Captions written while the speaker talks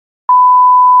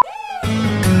Hi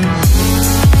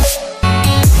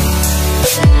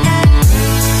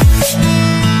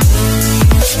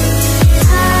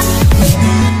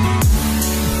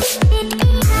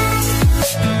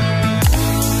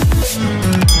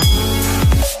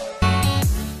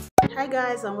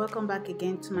guys, and welcome back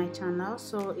again to my channel.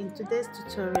 So in today's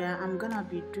tutorial I'm gonna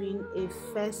be doing a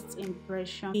first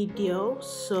impression video.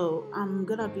 So I'm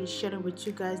gonna be sharing with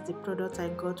you guys the product I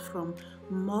got from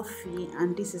Morphe,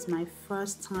 and this is my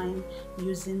first time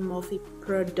using Morphe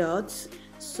products.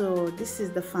 So this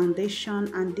is the foundation,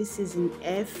 and this is in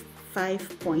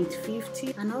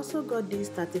F5.50, and I also got this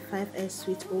 35S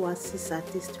Sweet OASIS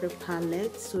Artistry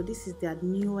palette. So this is their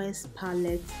newest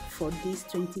palette for this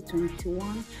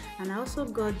 2021, and I also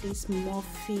got this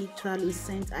Morphe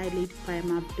translucent eyelid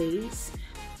primer base.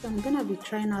 So I'm gonna be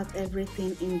trying out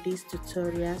everything in this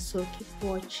tutorial, so keep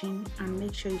watching and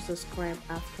make sure you subscribe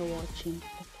after watching.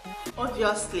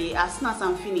 Obviously, as soon as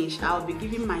I'm finished, I'll be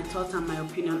giving my thoughts and my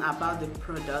opinion about the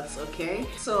products. Okay,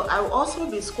 so I will also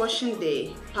be swatching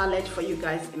the palette for you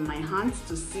guys in my hands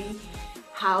to see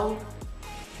how,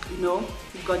 you know,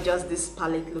 gorgeous this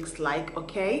palette looks like.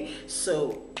 Okay,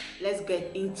 so let's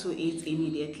get into it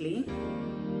immediately.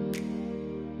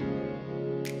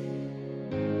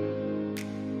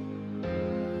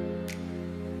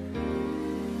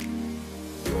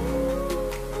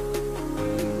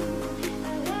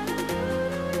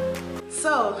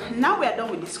 So now we are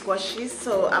done with the swatches,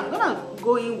 so I'm gonna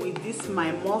go in with this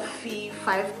my Morphe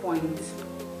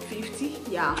 5.50,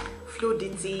 yeah,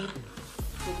 fluidity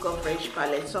full coverage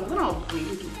palette. So I'm gonna bring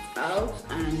it out,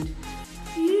 and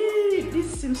yeah,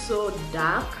 this seems so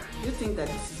dark. Do you think that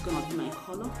this is gonna be my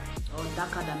color or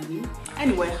darker than me?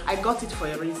 Anyway, I got it for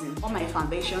a reason. All my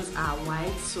foundations are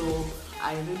white, so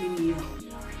I really need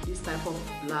this type of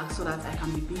black so that I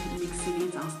can be mixing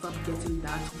it and stop getting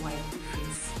that white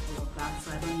face, all of that.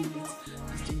 So I don't need it.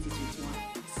 It's 2021.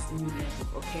 It's new level.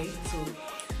 Okay, so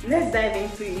let's dive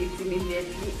into it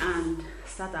immediately and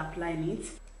start applying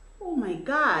it. Oh my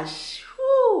gosh!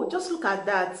 Woo, just look at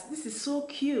that. This is so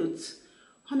cute.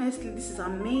 Honestly, this is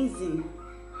amazing.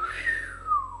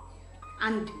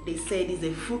 And they said it's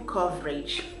a full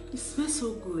coverage. It smells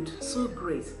so good, so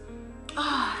great.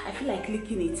 Ah, I feel like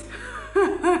licking it.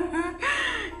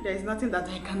 There is nothing that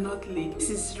I cannot lick. This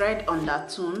is red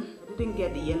undertone. I didn't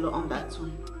get the yellow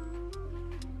undertone.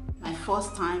 My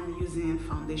first time using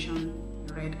foundation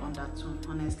red undertone.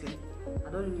 Honestly, I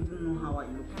don't even know how I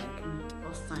look like.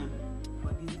 First time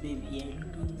for this baby here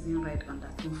using red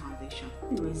undertone foundation.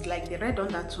 Anyways, like the red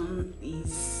undertone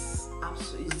is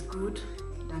good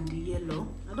than the yellow.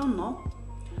 I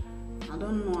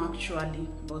don't know actually,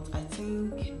 but I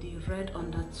think the red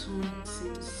undertone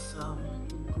seems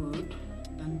good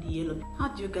than the yellow. How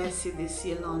do you guys see this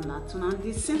yellow undertone? And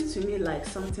this seems to me like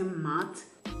something matte.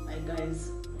 Like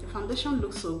guys, the foundation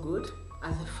looks so good.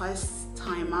 As a first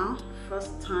time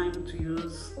to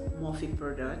use Morphe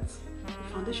products, the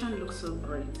foundation looks so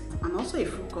great, and also a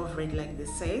full coverage like they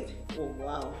said. Oh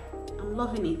wow, I'm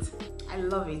loving it. I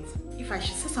love it. If I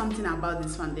should say something about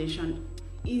this foundation,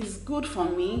 is good for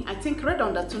me. I think red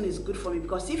undertone is good for me,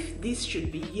 because if this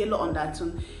should be yellow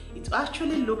undertone, it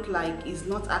actually look like it's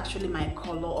not actually my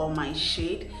color or my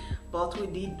shade, but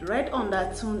with the red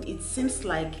undertone it seems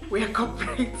like we are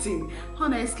cooperating.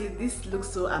 Honestly, this looks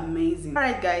so amazing. All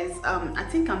right guys, I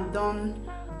think I'm done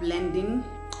blending.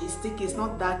 It's sticky, it's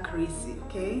not that crazy.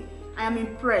 Okay, I am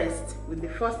impressed with the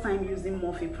first time using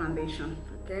Morphe foundation.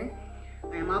 Okay,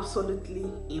 I am absolutely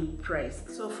impressed.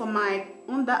 So for my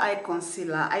under eye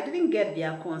concealer, I didn't get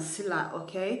their concealer.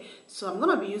 Okay, so I'm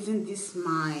gonna be using this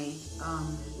my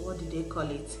what did they call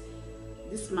it,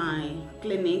 this my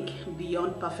Clinique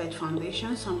Beyond Perfect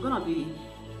foundation. So I'm gonna be,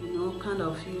 you know, kind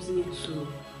of using it to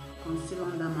conceal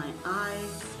under my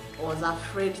eyes. I was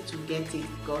afraid to get it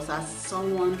because as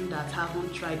someone that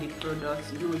haven't tried the product,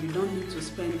 you know, you don't need to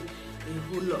spend a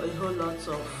whole lot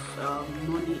of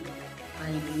money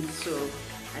buying it. So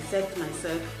I said to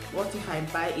myself, what if I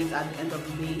buy it at the end of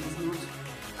the day? It's not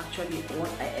actually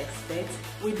what I expect.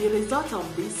 With the result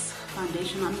of this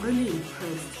foundation, I'm really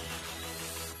impressed.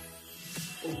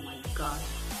 Oh my god,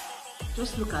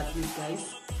 just look at this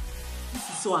guys. This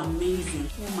is so amazing.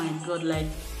 Oh my god, like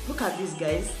look at this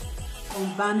guys,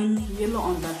 combining yellow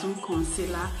undertone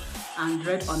concealer and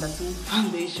red undertone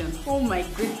foundation. Oh my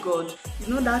great god, you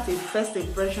know that's a first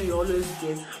impression you always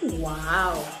get.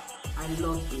 Wow, I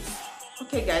love this.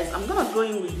 Okay guys, I'm gonna go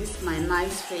in with this my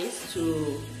nice face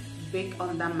to bake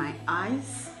under my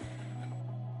eyes.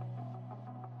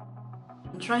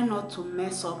 Try not to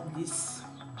mess up this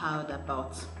powder,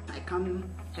 but I can't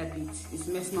help it, it's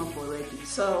messing up already.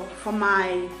 So for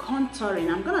my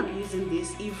contouring, I'm gonna be using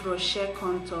this Yves Rocher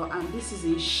contour, and this is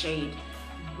in shade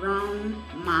Brown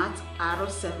Matte Arrow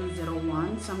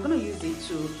 701. So I'm gonna use it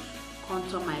to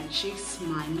contour my cheeks,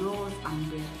 my nose,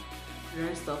 and the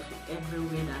rest of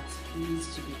everywhere that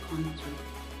needs to be contoured.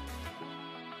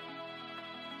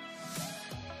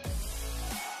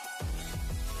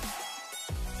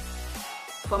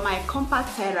 For my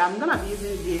compact terra, I'm gonna be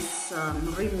using this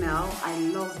rímel. I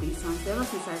love this, and ever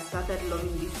since I started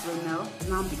loving this rímel, it's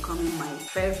now becoming my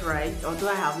favorite. Although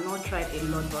I have not tried a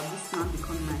lot, but this is now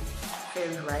becoming my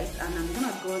favorite. And I'm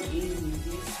gonna go in with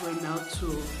this rímel to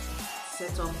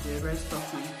set up the rest of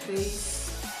my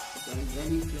face. If there is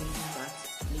any places that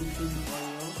leaving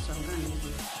oil, so I'm gonna use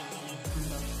it to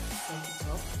kind of set it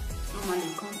up.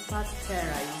 Normally, compact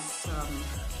terra is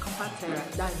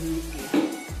that's really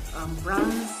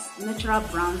natural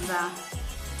bronzer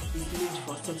is used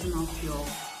for setting up your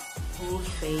whole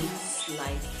face,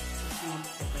 like not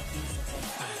everything.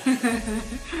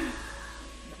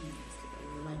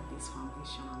 I like this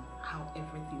foundation, how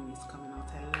everything is coming out.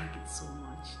 I like it so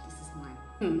much. This is my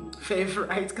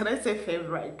favorite. Can I say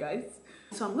favorite, guys?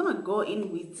 So I'm gonna go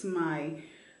in with my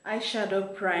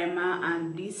eyeshadow primer,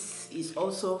 and this is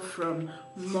also from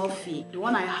Morphe. The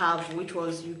one I have, which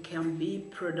was You Can Be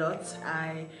product,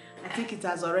 I think it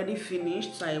has already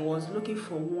finished, so I was looking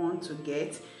for one to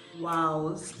get.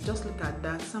 Wow, just look at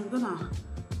that. So I'm gonna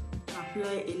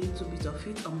apply a little bit of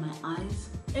it on my eyes.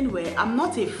 Anyway, I'm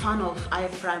not a fan of eye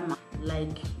primer,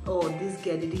 like, oh, this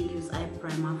girl didn't use eye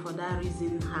primer. For that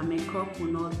reason, her makeup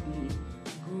will not be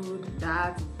good.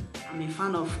 That I'm a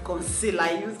fan of concealer.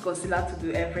 I use concealer to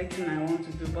do everything I want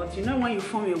to do. But you know, when you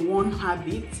form a one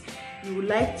habit, you would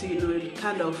like to, you know,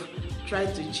 kind of try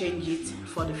to change it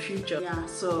for the future. Yeah,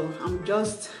 so I'm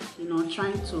just, you know,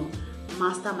 trying to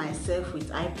master myself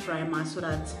with eye primer so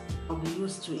that I'll be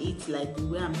used to it like the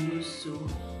way I'm used to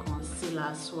concealer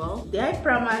as well. The eye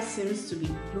primer seems to be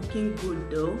looking good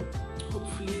though.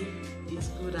 Hopefully it's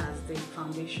good as the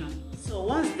foundation. So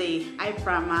once the eye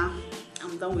primer,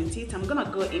 I'm done with it, I'm gonna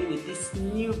go in with this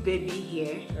new baby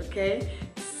here. Okay,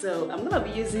 so I'm gonna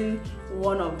be using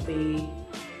one of the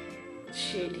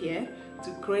shade here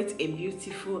to create a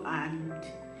beautiful and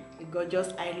a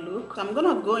gorgeous eye look. So I'm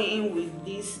gonna go in with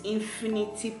this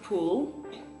Infinity Pool.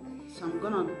 So I'm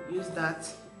gonna use that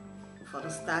for the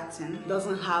starting. It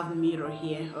doesn't have mirror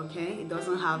here, okay? It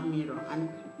doesn't have mirror, and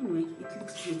anyway, it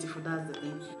looks beautiful. That's the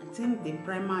thing. I think the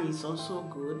primer is also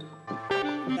good.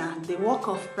 Yeah, the work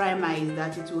of primer is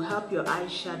that it will help your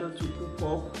eyeshadow to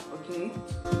pop up, okay?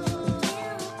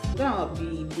 I'm gonna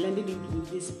be blending it with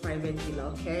this private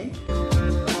filler, okay?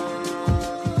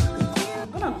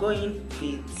 I'm gonna go in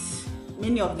with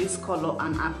many of this color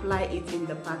and apply it in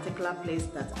the particular place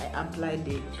that I applied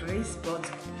the trace, but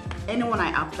anyone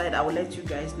I applied, I will let you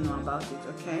guys know about it,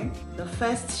 okay? The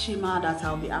first shimmer that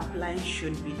I'll be applying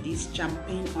should be this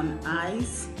Champagne on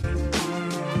Eyes.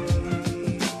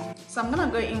 So I'm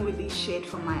gonna go in with this shade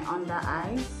for my under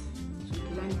eyes to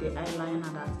blend the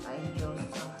eyeliner that I just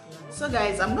applied. So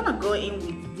guys, I'm gonna go in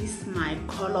with this my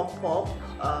color pop,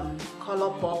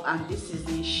 and this is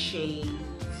the shade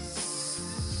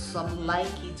Some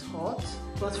Like It Hot.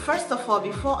 But first of all,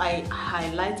 before I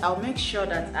highlight, I'll make sure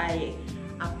that I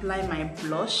apply my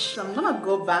blush. So I'm gonna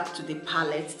go back to the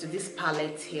palette, to this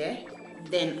palette here.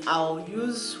 Then I'll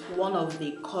use one of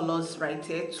the colors right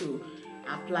here to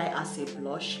apply as a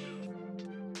blush.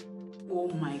 Oh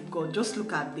my god, just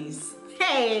look at this.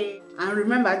 Hey! And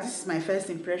remember, this is my first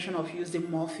impression of using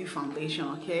Morphe foundation,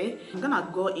 okay? I'm gonna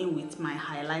go in with my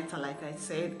highlighter like I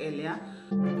said earlier.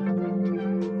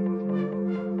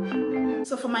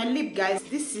 So for my lip, guys,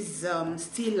 this is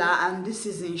Stila, and this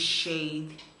is in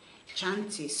shade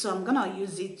Chanty. So I'm gonna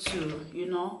use it to, you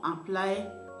know, apply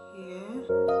here.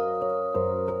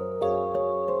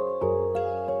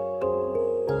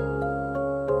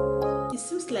 It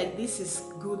seems like this is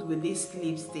good with this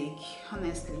lipstick,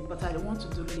 honestly, but I don't want to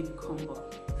do lip combo.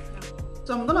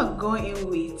 So I'm gonna go in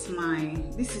with my,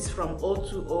 this is from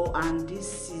O2O, and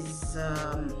this is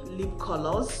Lip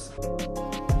Colors.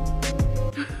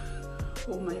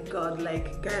 Oh my god,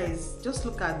 like guys, just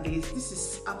look at this. This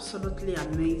is absolutely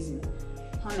amazing.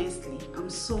 Honestly, I'm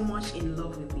so much in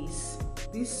love with this.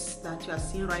 This that you are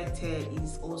seeing right here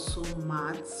is also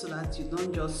matte, so that you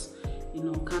don't just, you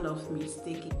know, kind of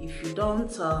mistake it. If you don't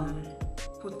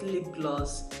put lip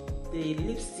gloss, the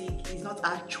lipstick is not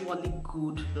actually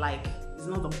good, like it's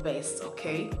not the best,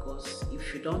 okay? Because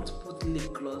if you don't put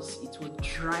lip gloss, it will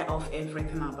dry off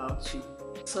everything about you.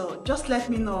 So just let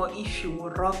me know if you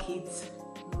will rock it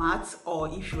matte or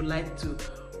if you like to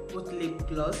both lip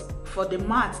gloss. For the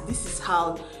matte, this is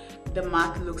how the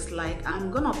matte looks like.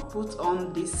 I'm gonna put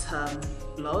on this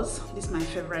gloss. This is my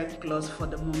favorite gloss for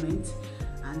the moment,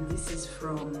 and this is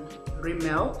from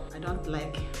Rimmel. I don't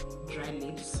like dry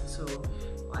lips, so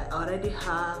I already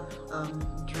have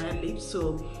dry lips,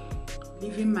 so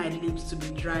leaving my lips to be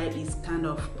dry is kind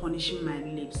of punishing my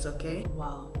lips. Okay,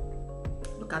 wow,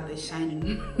 look at the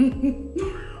shining.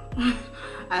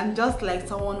 I'm just like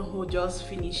someone who just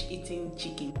finished eating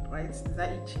chicken, right? Is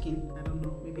that eat chicken? I don't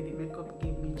know, maybe the makeup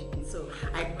gave me chicken. So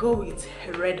I go with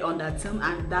red undertone,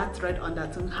 and that red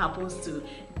undertone happens to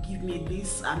give me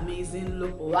this amazing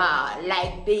look. Wow,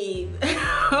 like this.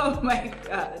 Oh my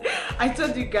god, I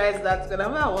told you guys that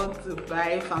whenever I want to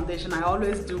buy foundation, I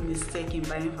always do mistake in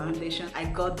buying foundation. I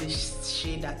got this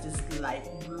shade that is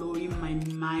like blowing my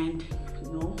mind,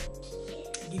 you know,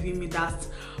 giving me that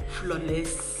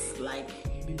flawless, like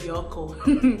Bibioko,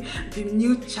 the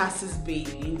new chassis babe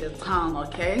in the town.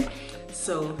 Okay,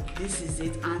 so this is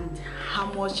it, and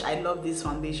how much I love this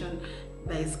foundation,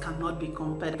 this cannot be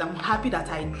compared. I'm happy that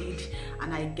I did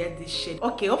and I get this shade.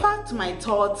 Okay, over to my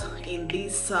thoughts in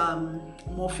this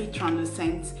Morphe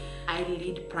translucent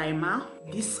eyelid primer.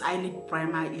 This eyelid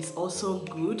primer is also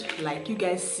good. Like you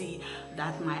guys see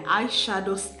that my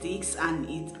eyeshadow sticks and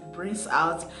it brings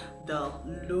out the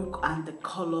look and the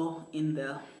color in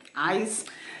the eyes.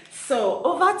 So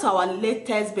over to our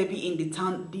latest baby in the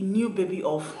town, the new baby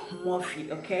of Morphe.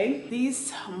 Okay,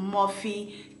 this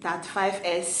Morphe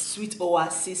 35S Sweet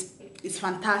Oasis is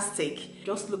fantastic.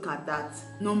 Just look at that.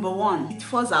 Number one, it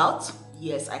falls out.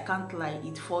 Yes, I can't lie,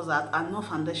 it falls out. I'm no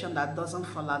foundation that doesn't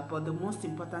fall out, but the most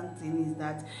important thing is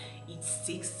that it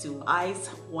sticks to eyes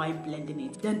while blending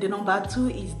it. Then the number two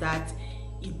is that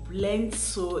it blends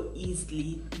so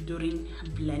easily during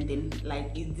blending.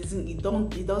 Like it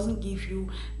doesn't give you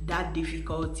that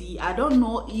difficulty. I don't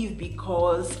know if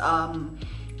because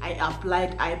I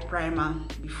applied eye primer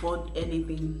before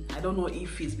anything, I don't know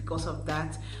if it's because of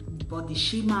that, but the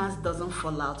shimmers doesn't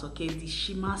fall out. Okay, the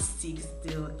shimmer sticks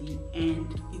till the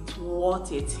end. It's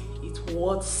worth it. It's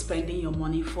worth spending your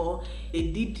money for. They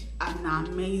did an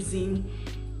amazing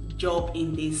job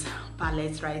in this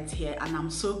palette right here, and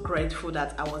I'm so grateful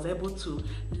that I was able to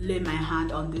lay my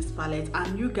hand on this palette.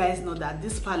 And you guys know that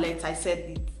this palette, I said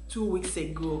it 2 weeks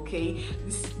ago. Okay,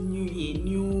 this is new year,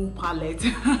 new palette.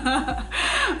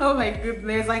 Oh my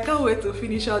goodness, I can't wait to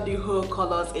finish all the whole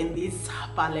colors in this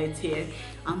palette here.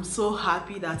 I'm so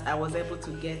happy that I was able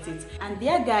to get it. And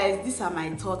yeah guys, these are my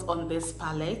thoughts on this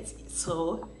palette.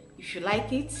 So if you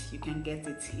like it, you can get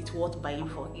it. It's worth buying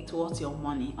for. It's worth your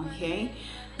money. Okay,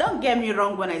 don't get me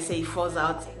wrong when I say it falls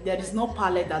out. There is no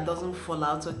palette that doesn't fall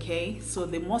out. Okay, so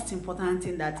the most important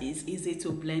thing that is easy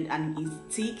to blend and is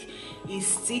thick, it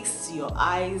sticks to your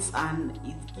eyes and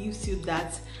it gives you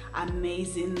that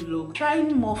amazing look.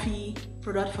 Trying Morphe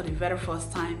product for the very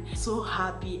first time, so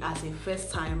happy as a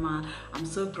first timer. I'm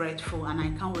so grateful and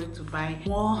I can't wait to buy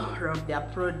more of their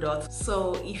products.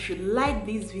 So if you like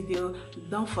this video,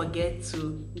 don't forget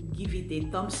to give it a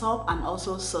thumbs up and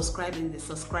also subscribe in the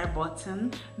subscribe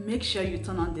button. Make sure you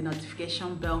turn on the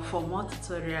notification bell for more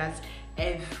tutorials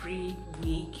every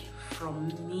week from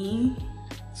me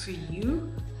to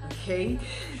you. Okay,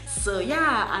 so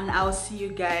yeah, and I'll see you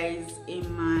guys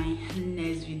in my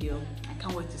next video. I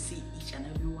can't wait to see each and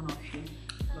every one of you.